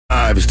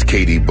102.5. It's the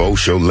KD Bo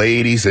Show.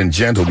 Ladies and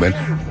gentlemen,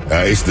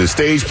 it's the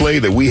stage play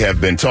that we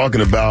have been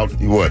talking about,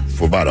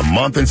 for about a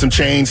month and some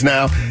change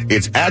now.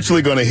 It's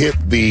actually going to hit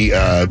the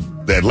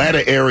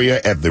Atlanta area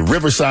at the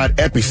Riverside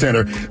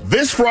Epicenter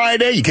this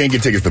Friday. You can't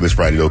get tickets for this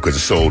Friday, though, because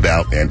it's sold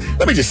out. And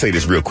let me just say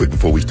this real quick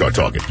before we start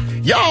talking.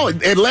 Y'all,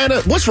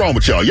 Atlanta, what's wrong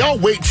with y'all? Y'all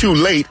wait too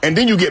late, and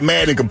then you get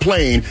mad and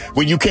complain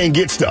when you can't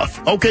get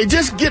stuff. Okay,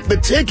 just get the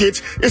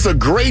tickets. It's a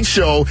great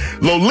show.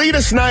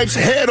 Lolita Snipes,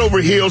 head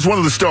over heels. One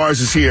of the stars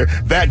is here.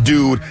 That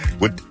dude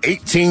with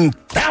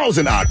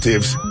 18,000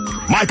 octaves.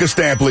 Micah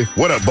Stampley.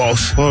 What up,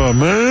 boss? What up,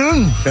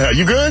 man?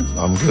 You good?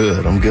 I'm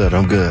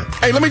good.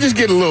 Hey, let me just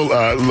get a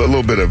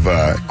little bit of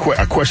a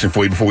question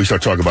for you before we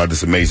start talking about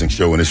this amazing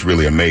show, and it's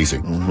really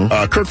amazing.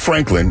 Mm-hmm. Kirk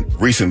Franklin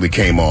recently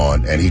came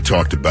on, and he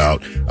talked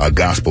about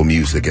gospel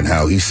music and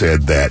how he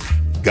said that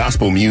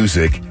gospel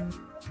music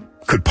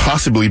could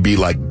possibly be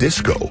like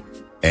disco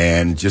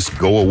and just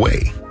go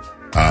away.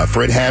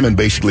 Fred Hammond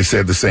basically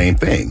said the same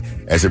thing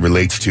as it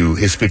relates to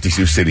his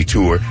 52-city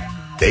tour.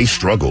 They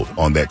struggled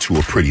on that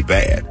tour pretty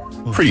bad.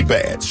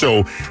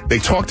 So they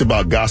talked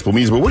about gospel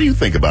music, but what do you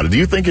think about it? Do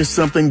you think it's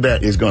something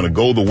that is going to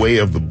go the way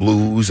of the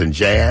blues and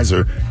jazz,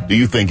 or do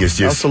you think it's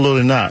just...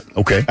 Absolutely not.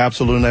 Okay.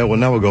 Absolutely not. It will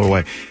never go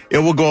away. It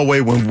will go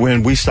away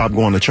when we stop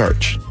going to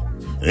church.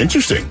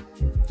 Interesting.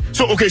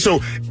 So,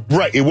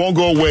 right, it won't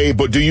go away,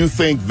 but do you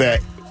think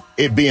that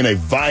it being a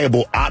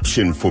viable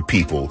option for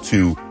people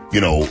to,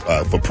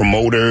 for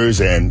promoters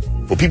and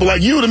for people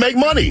like you to make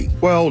money?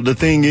 Well, the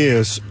thing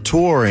is,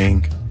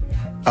 touring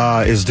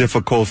is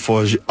difficult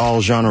for all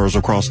genres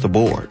across the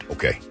board.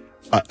 Okay.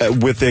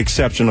 With the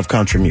exception of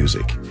country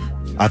music.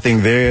 I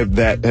think they have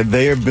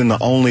been the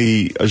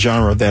only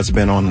genre that's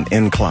been on an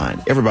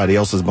incline. Everybody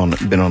else has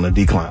been on a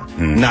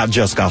decline, not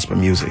just gospel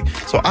music.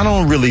 So I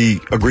don't really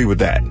agree with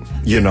that,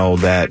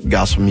 that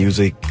gospel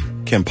music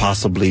can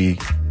possibly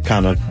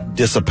kind of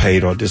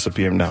dissipate or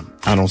disappear. No,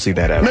 I don't see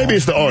that at all. Maybe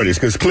it's the artist,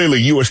 because clearly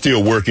you are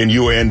still working.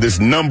 You are in this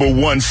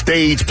 #1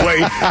 stage play.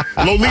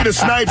 Lolita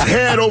Snipes,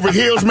 head over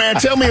heels, man.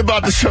 Tell me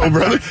about the show,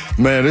 brother.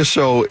 Man, this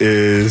show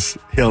is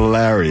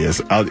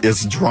hilarious.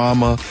 It's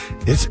drama,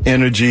 it's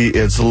energy,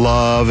 it's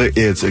love,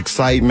 it's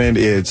excitement,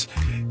 it's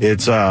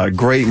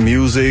great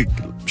music.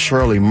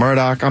 Shirley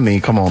Murdoch, I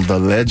mean, come on, the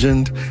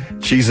legend.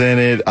 She's in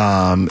it.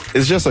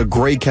 It's just a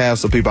great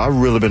cast of people. I've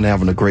really been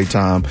having a great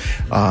time.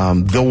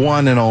 The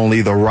one and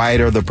only, the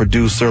writer, the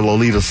producer,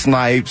 Lolita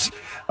Snipes.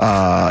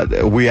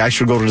 We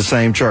actually go to the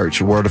same church,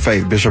 Word of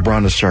Faith, Bishop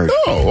Bronner's church.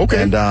 Oh,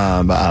 okay. And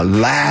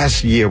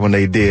last year when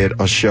they did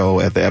a show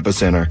at the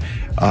Epicenter,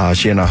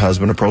 she and her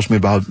husband approached me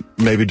about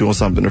maybe doing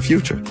something in the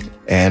future.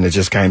 And it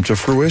just came to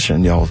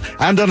fruition, I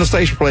haven't done a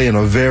stage play in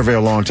a very,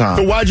 very long time.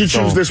 So why'd you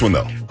choose this one,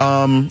 though?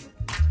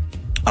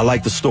 I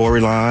like the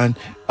storyline,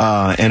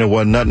 and it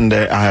wasn't nothing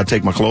that I had to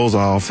take my clothes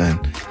off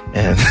and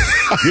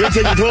You didn't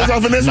take your clothes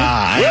off in this one?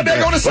 Well,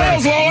 there go the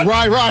sales, Lord.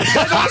 Right.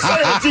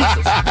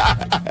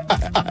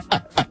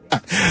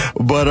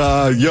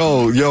 But,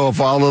 yo,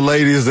 for all the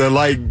ladies that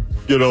like,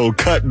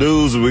 cut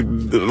dudes,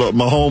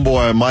 my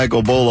homeboy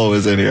Michael Bolo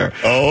is in here.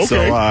 Oh,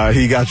 okay. So,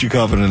 he got you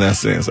covered in that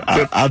sense.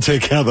 I'll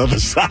take care of the other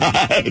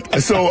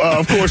side. So,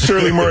 of course,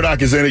 Shirley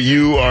Murdoch is in it.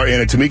 You are in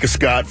it. Tamika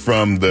Scott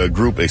from the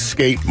group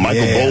Escape.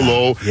 Michael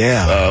Bolo.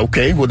 Yeah.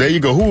 Okay. Well, there you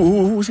go.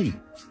 Who's he?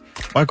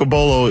 Michael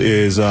Bolo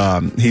is,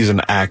 he's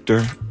an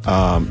actor,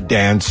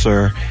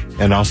 dancer,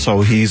 and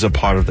also he's a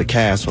part of the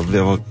cast of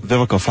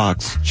Vivica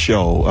Fox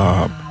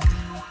show,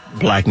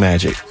 Black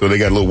Magic. So they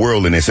got a little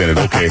whirl in this, in it.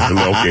 Okay, for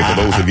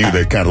those of you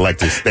that kind of like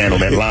to stand on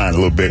that line a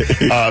little bit.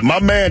 My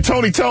man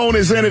Tony Tone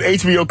is in it,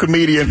 HBO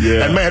comedian.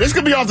 Yeah. And man, this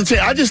could be off the chain.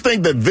 I just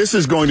think that this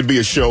is going to be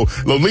a show.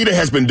 Lolita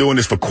has been doing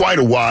this for quite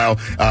a while.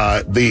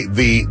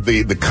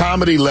 The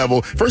comedy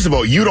level. First of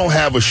all, you don't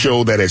have a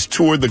show that has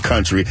toured the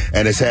country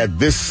and has had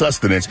this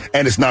sustenance,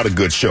 and it's not a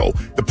good show.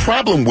 The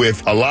problem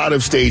with a lot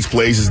of stage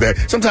plays is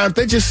that sometimes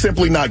they're just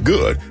simply not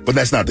good, but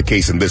that's not the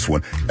case in this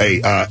one.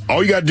 Hey,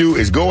 all you got to do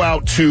is go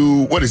out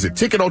to, what is it?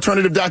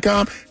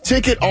 Ticketalternative.com.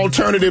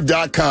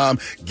 Ticketalternative.com.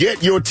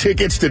 Get your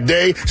tickets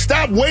today.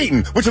 Stop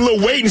waiting with your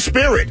little waiting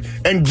spirit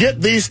and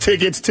get these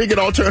tickets.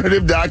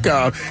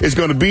 Ticketalternative.com is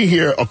going to be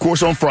here, of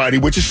course, on Friday,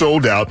 which is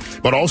sold out,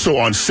 but also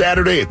on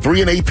Saturday at 3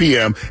 and 8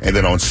 p.m. and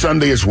then on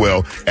Sunday as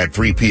well at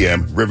 3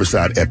 p.m.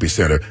 Riverside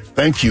Epicenter.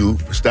 Thank you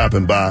for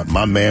stopping by,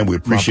 my man. We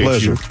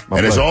appreciate you.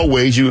 And as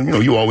always,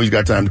 you always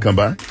got time to come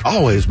by.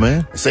 Always,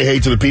 man. Say hey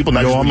to the people.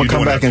 I'm going to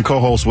come back and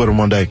co-host with them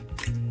one day.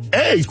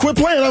 Hey, quit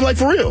playing. I'm like,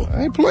 for real.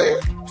 I ain't playing.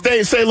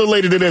 Say a little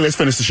later today. Let's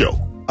finish the show.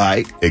 All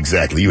right.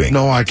 Exactly. You ain't.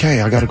 No, I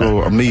can't. I got to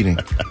go to a meeting.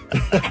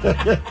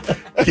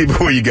 Keep it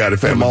where you got it,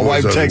 family. My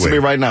wife texts me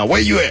right now.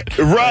 Where you at?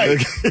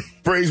 Right.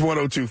 Praise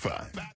 102.5.